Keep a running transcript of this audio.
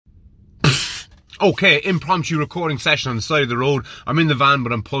Okay, impromptu recording session on the side of the road. I'm in the van,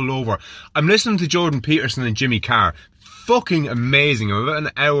 but I'm pulled over. I'm listening to Jordan Peterson and Jimmy Carr. Fucking amazing. I'm about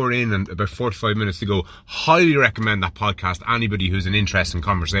an hour in and about 45 minutes to go. Highly recommend that podcast to anybody who's an interesting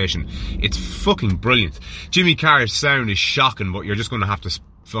conversation. It's fucking brilliant. Jimmy Carr's sound is shocking, but you're just going to have to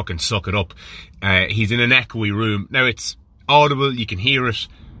fucking suck it up. He's in an echoey room. Now, it's audible, you can hear it,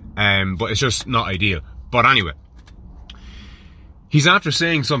 but it's just not ideal. But anyway, he's after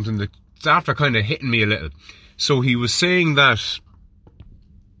saying something that's after kind of hitting me a little. So he was saying that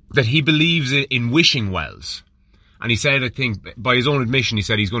he believes in wishing wells. And he said, I think, by his own admission, he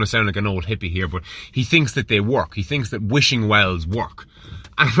said he's going to sound like an old hippie here, but he thinks that they work. He thinks that wishing wells work.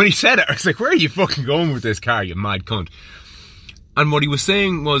 And when he said it, I was like, where are you fucking going with this, Carr, you mad cunt? And what he was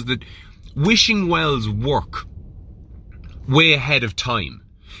saying was that wishing wells work way ahead of time.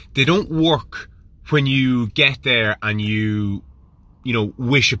 They don't work when you get there and you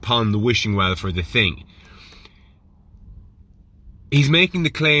wish upon the wishing well for the thing. He's making the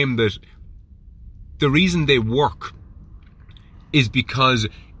claim that the reason they work is because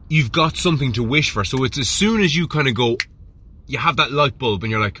you've got something to wish for. So it's as soon as you kind of go, you have that light bulb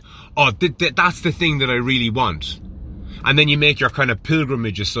and you're like, oh, that's the thing that I really want. And then you make your kind of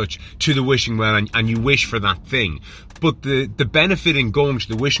pilgrimage as such to the wishing well and you wish for that thing. But the benefit in going to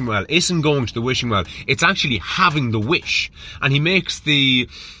the wishing well isn't going to the wishing well. It's actually having the wish. And he makes the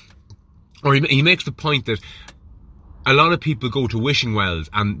point that a lot of people go to wishing wells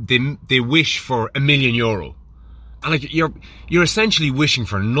and they wish for €1 million. And like you're essentially wishing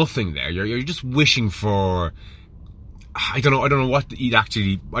for nothing there. You're just wishing for, I don't know what you'd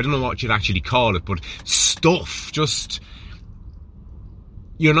actually call it, but stuff. Just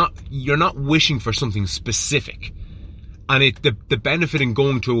you're not wishing for something specific. And the benefit in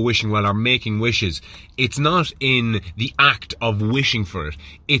going to a wishing well or making wishes, it's not in the act of wishing for it.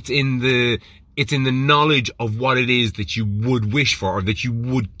 It's in the knowledge of what it is that you would wish for or that you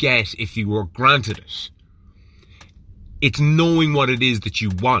would get if you were granted it. It's knowing what it is that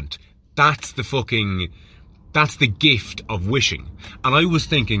you want. That's the gift of wishing. And I was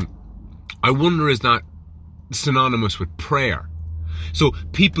thinking, I wonder, is that synonymous with prayer? So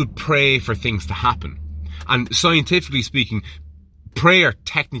people pray for things to happen. And scientifically speaking, prayer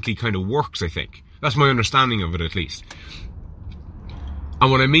technically kind of works, I think. That's my understanding of it, at least.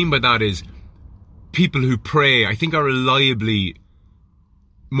 And what I mean by that is, people who pray, I think, are reliably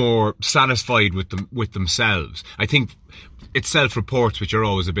more satisfied with themselves. I think it's self-reports, which are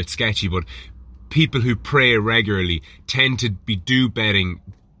always a bit sketchy, but people who pray regularly tend to be doing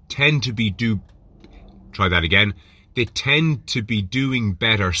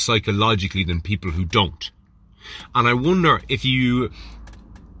better psychologically than people who don't. And I wonder if you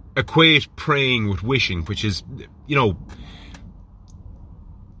equate praying with wishing, which is,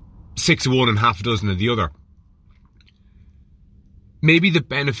 6 of one and half a dozen of the other. Maybe the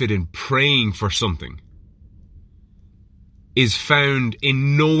benefit in praying for something is found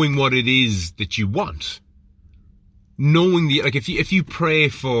in knowing what it is that you want. Knowing if you pray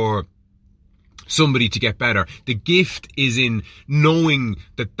for somebody to get better, the gift is in knowing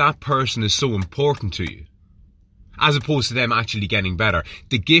that person is so important to you, as opposed to them actually getting better.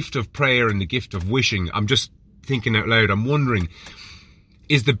 The gift of prayer and the gift of wishing, I'm just thinking out loud, I'm wondering,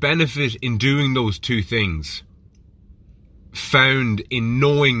 is the benefit in doing those two things found in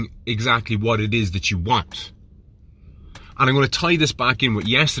knowing exactly what it is that you want? And I'm going to tie this back in with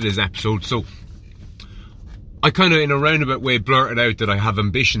yesterday's episode. So I kind of, in a roundabout way, blurted out that I have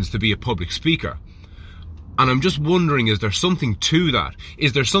ambitions to be a public speaker. And I'm just wondering, is there something to that?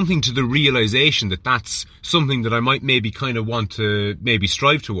 Is there something to the realization that that's something that I might maybe kind of want to maybe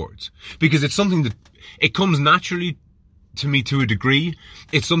strive towards? Because it's something that, it comes naturally to me to a degree.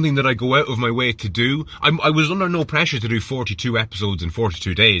 It's something that I go out of my way to do. I was under no pressure to do 42 episodes in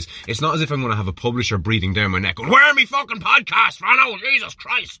 42 days. It's not as if I'm going to have a publisher breathing down my neck going, where are me fucking podcasts, Rano? Jesus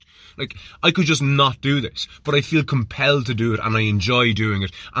Christ. Like, I could just not do this, but I feel compelled to do it, and I enjoy doing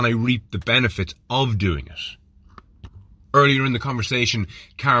it, and I reap the benefits of doing it. Earlier in the conversation,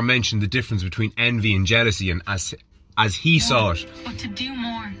 Cara mentioned the difference between envy and jealousy, and as he saw it. But to do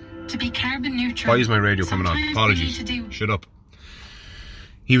more, to be carbon neutral. Why is my radio coming on? Apologies. Shut up.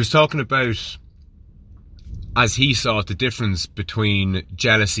 He was talking about, as he saw it, the difference between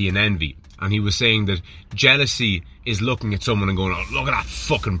jealousy and envy. And he was saying that jealousy is looking at someone and going, oh, look at that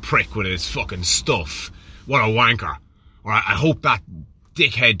fucking prick with his fucking stuff. What a wanker. Or I hope that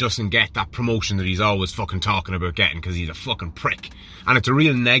dickhead doesn't get that promotion that he's always fucking talking about getting because he's a fucking prick. And it's a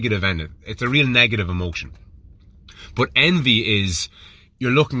real negative it's a real negative emotion. But envy is, you're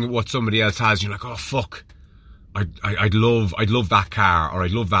looking at what somebody else has, and you're like, oh fuck, I'd love that car, or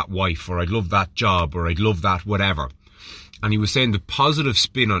I'd love that wife, or I'd love that job, or I'd love that whatever. And he was saying the positive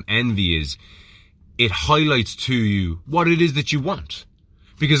spin on envy is it highlights to you what it is that you want.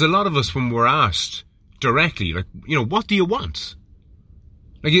 Because a lot of us, when we're asked directly, like, you know, what do you want?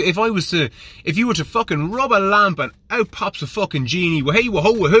 Like, if you were to fucking rub a lamp and out pops a fucking genie, hey,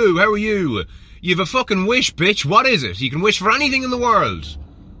 whoa, wahoo, how are you? You have a fucking wish, bitch, what is it? You can wish for anything in the world.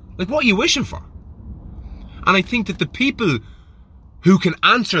 Like, what are you wishing for? And I think that the people who can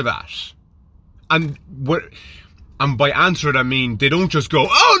answer that, and by answer it I mean they don't just go,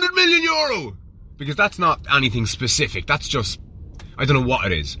 €100 million! Because that's not anything specific. That's just, I don't know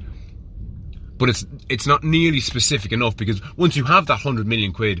what it is. But it's not nearly specific enough, because once you have that 100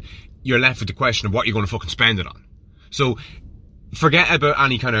 million quid, you're left with the question of what you're going to fucking spend it on. So forget about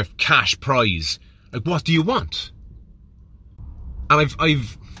any kind of cash prize. Like, what do you want? And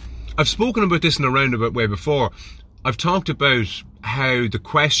I've spoken about this in a roundabout way before. I've talked about how the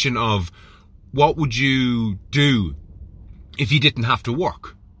question of what would you do if you didn't have to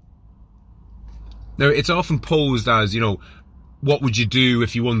work? Now, it's often posed as, you know, what would you do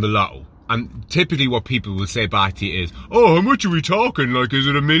if you won the lotto? And typically what people will say back to you is, oh, how much are we talking? Like, is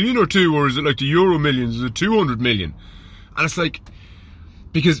it $1 million or two? Or is it like the Euro millions? Is it 200 million? And it's like,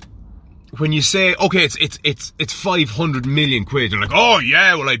 because when you say, okay, it's 500 million quid, and like, oh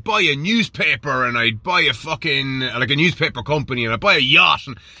yeah, well, I'd buy a newspaper, and I'd buy a fucking, like a newspaper company, and I'd buy a yacht,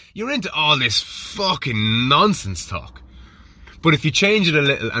 and you're into all this fucking nonsense talk. But if you change it a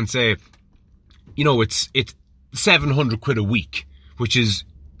little and say, you know, it's 700 quid a week, which is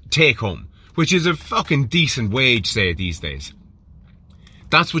take home, which is a fucking decent wage, say, these days.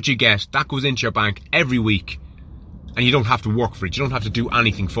 That's what you get. That goes into your bank every week, and you don't have to work for it. You don't have to do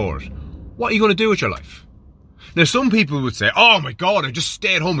anything for it. What are you going to do with your life? Now, some people would say, oh my God, I just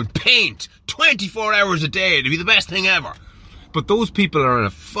stay at home and paint 24 hours a day. It'd be the best thing ever. But those people are in a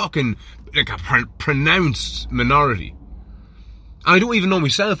fucking, like, a pronounced minority. And I don't even know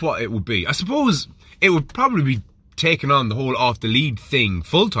myself what it would be. I suppose it would probably be taking on the whole off the lead thing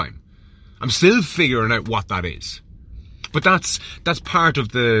full time. I'm still figuring out what that is. But that's part of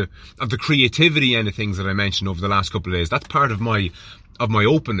the creativity end of things that I mentioned over the last couple of days. That's part of my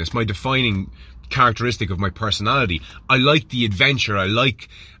openness, my defining characteristic of my personality. I like the adventure. I like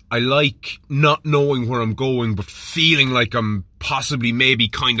not knowing where I'm going, but feeling like I'm possibly, maybe,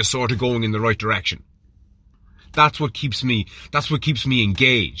 kind of, sort of going in the right direction. That's what keeps me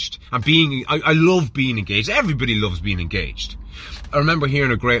engaged. And I love being engaged. Everybody loves being engaged. I remember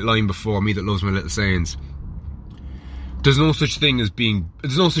hearing a great line before, me that loves my little sayings. There's no such thing as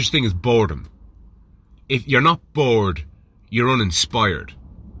boredom. If you're not bored, you're uninspired.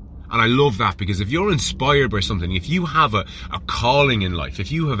 And I love that, because if you're inspired by something, if you have a calling in life,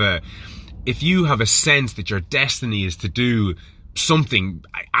 if you have a sense that your destiny is to do something,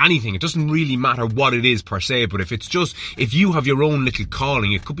 anything, it doesn't really matter what it is per se, but if you have your own little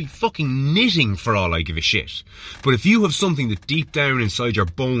calling, it could be fucking knitting for all I give a shit. But if you have something that deep down inside your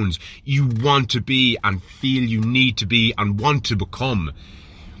bones you want to be and feel you need to be and want to become,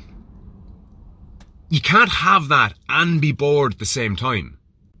 you can't have that and be bored at the same time.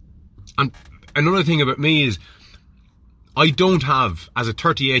 And another thing about me is, I don't have, as a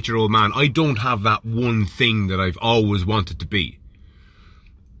 38-year-old man, I don't have that one thing that I've always wanted to be.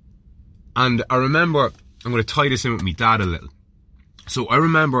 And I remember, I'm going to tie this in with my dad a little. So I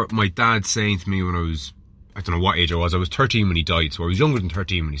remember my dad saying to me when I was, I don't know what age I was 13 when he died, so I was younger than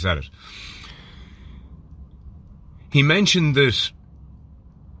 13 when he said it. He mentioned that,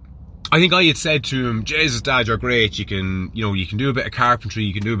 I think I had said to him, Jesus, Dad, you're great, you can do a bit of carpentry,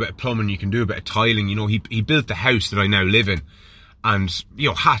 you can do a bit of plumbing, you can do a bit of tiling, he built the house that I now live in, and,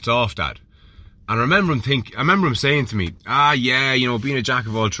 hat off, Dad. And I remember him saying to me, yeah, being a jack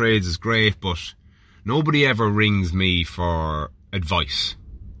of all trades is great, but nobody ever rings me for advice.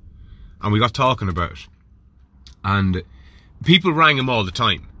 And we got talking about it. And people rang him all the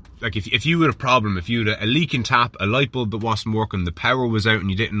time. Like, if you had a problem, if you had a leaking tap, a light bulb that wasn't working, the power was out and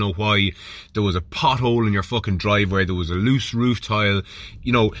you didn't know why, there was a pothole in your fucking driveway, there was a loose roof tile,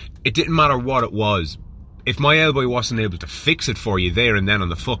 it didn't matter what it was. If my elbow wasn't able to fix it for you there and then on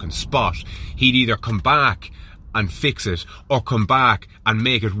the fucking spot, he'd either come back and fix it, or come back and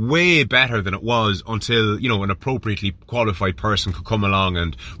make it way better than it was until, an appropriately qualified person could come along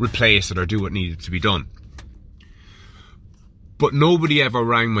and replace it or do what needed to be done. But nobody ever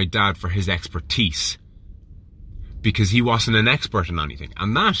rang my dad for his expertise, because he wasn't an expert in anything.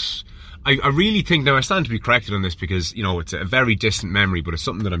 And that, I really think, now I stand to be corrected on this because, it's a very distant memory, but it's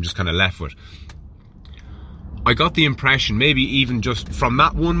something that I'm just kind of left with. I got the impression, maybe even just from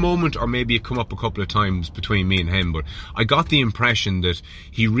that one moment, or maybe it come up a couple of times between me and him, but I got the impression that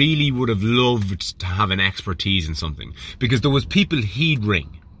he really would have loved to have an expertise in something, because there was people he'd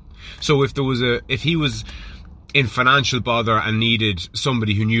ring. So if he was in financial bother and needed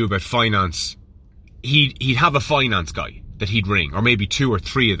somebody who knew about finance, he'd have a finance guy that he'd ring, or maybe 2 or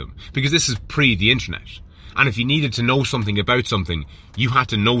 3 of them, because this is pre the internet. And if you needed to know something about something, you had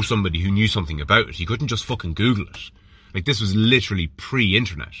to know somebody who knew something about it. You couldn't just fucking Google it. Like, this was literally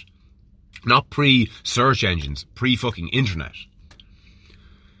pre-internet. Not pre-search engines, pre-fucking internet.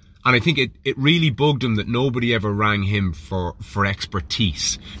 And I think it really bugged him that nobody ever rang him for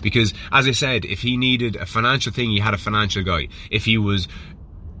expertise. Because, as I said, if he needed a financial thing, he had a financial guy. If he was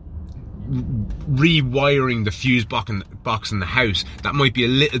rewiring the fuse box in the house, that might be a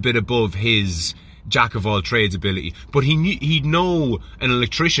little bit above his jack of all trades ability, but he'd know an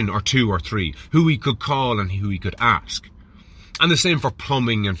electrician or 2 or 3 who he could call and who he could ask. And the same for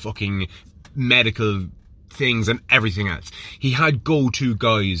plumbing and fucking medical things and everything else. He had go-to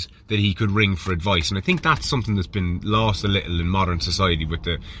guys that he could ring for advice, and I think that's something that's been lost a little in modern society with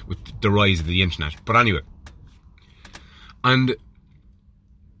the rise of the internet. But anyway, and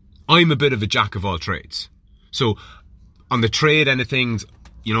I'm a bit of a jack of all trades. So on the trade end of things,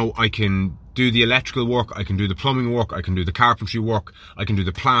 you know, I can do the electrical work, I can do the plumbing work, I can do the carpentry work, I can do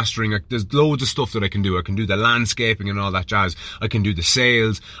the plastering. There's loads of stuff that I can do. I can do the landscaping and all that jazz. I can do the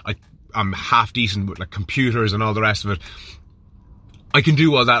sales. I'm half decent with like computers and all the rest of it. I can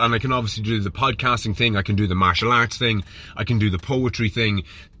do all that, and I can obviously do the podcasting thing. I can do the martial arts thing. I can do the poetry thing.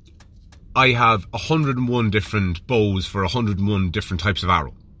 I have 101 different bows for 101 different types of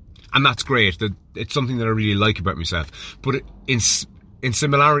arrow. And that's great. It's something that I really like about myself. But in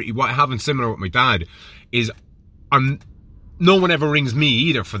similarity, what I have in similar with my dad is no one ever rings me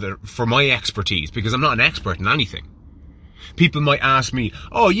either for my expertise, because I'm not an expert in anything. People might ask me,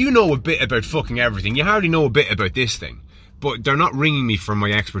 oh, you know a bit about fucking everything. You hardly know a bit about this thing. But they're not ringing me for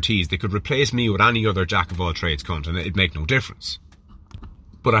my expertise. They could replace me with any other jack of all trades cunt, and it'd make no difference.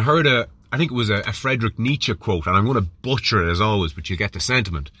 But I heard I think it was a Friedrich Nietzsche quote, and I'm going to butcher it as always, but you get the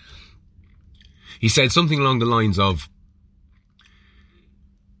sentiment. He said something along the lines of,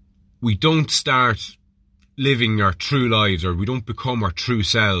 we don't start living our true lives, or we don't become our true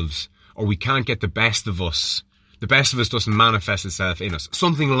selves, or we can't get the best of us. The best of us doesn't manifest itself in us.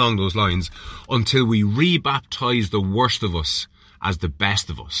 Something along those lines, until we rebaptize the worst of us as the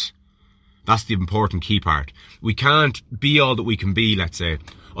best of us. That's the important key part. We can't be all that we can be, let's say,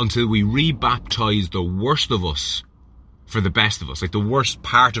 until we rebaptize the worst of us for the best of us. Like the worst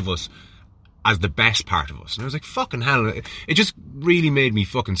part of us as the best part of us. And I was like, fucking hell. It just really made me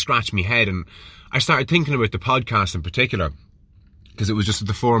fucking scratch my head. And I started thinking about the podcast in particular, because it was just at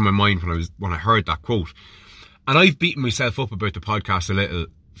the fore of my mind when I heard that quote. And I've beaten myself up about the podcast a little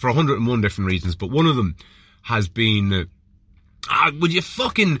for 101 different reasons, but one of them has been, would you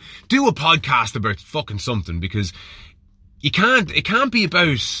fucking do a podcast about fucking something? Because it can't be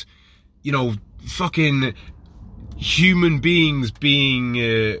about, you know, fucking human beings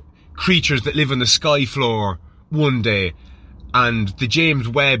being creatures that live on the sky floor one day, and the James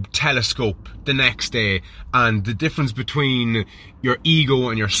Webb telescope the next day, and the difference between your ego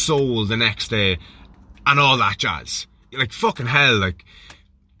and your soul the next day, and all that jazz. Like, fucking hell, like,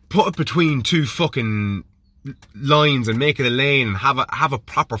 put it between 2 fucking lines and make it a lane and have a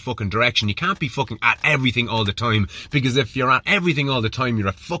proper fucking direction. You can't be fucking at everything all the time, because if you're at everything all the time, you're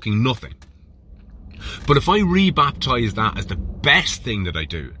at fucking nothing. But if I rebaptize that as the best thing that I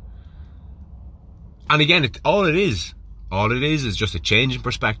do, and again, all it is just a change in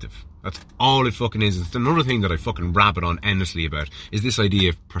perspective. That's all it fucking is. It's another thing that I fucking rabbit on endlessly about, is this idea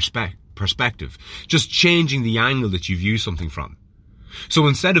of perspective. Just changing the angle that you view something from. So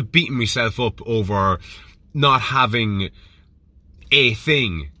instead of beating myself up over not having a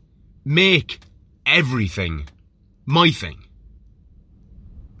thing, make everything my thing.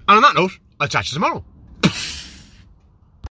 And on that note, I'll chat to you tomorrow.